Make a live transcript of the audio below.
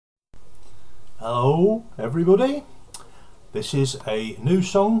Hello everybody, this is a new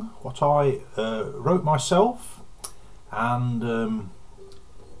song what I wrote myself, and I'm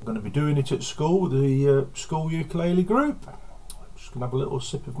going to be doing it at school with the school ukulele group. I'm just going to have a little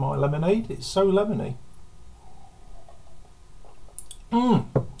sip of my lemonade. It's so lemony.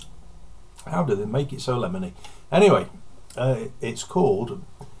 How do they make it so lemony? Anyway, it's called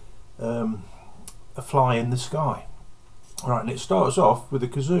A Fly in the Sky. Right, and it starts off with a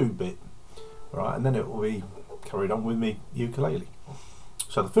kazoo bit. Right, and then it will be carried on with me ukulele.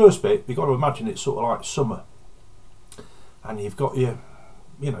 So the first bit, you've got to imagine it's sort of like summer, and you've got your,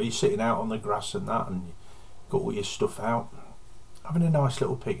 you're sitting out on the grass and that, and you've got all your stuff out, having a nice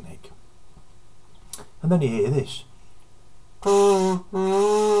little picnic, and then you hear this.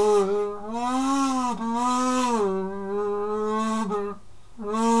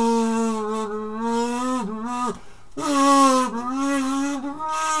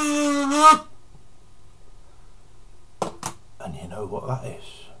 And you know what that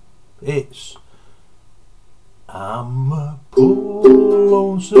is? It's I'm a poor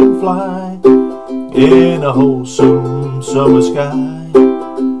lonesome fly in a wholesome summer sky.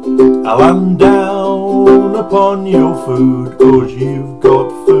 I land down upon your food 'cause you've got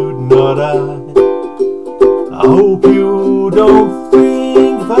food, not I. I hope you don't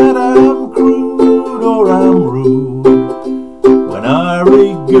think that I'm crude or I'm rude when I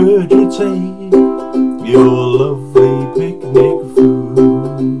regurgitate your lovely picnic food.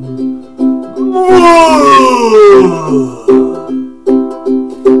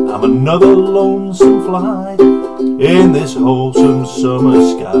 I'm another lonesome fly in this wholesome summer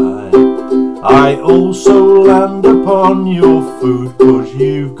sky. I also land upon your food 'cause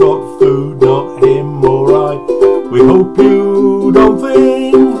you've got food, not him or I. We hope you don't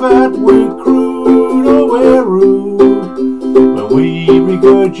think that we're crude or we're rude when we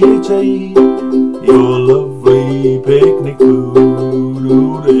regurgitate your lovely picnic food.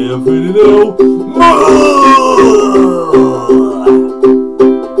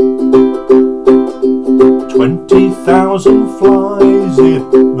 20,000 flies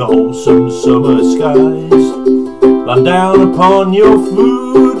in the wholesome summer skies land down upon your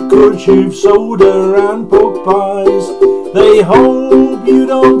food 'cause you've soda and pork pies. They hope you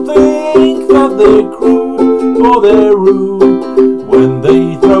don't think that they're crude or they're rude when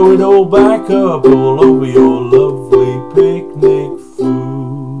they throw it all back up all over your love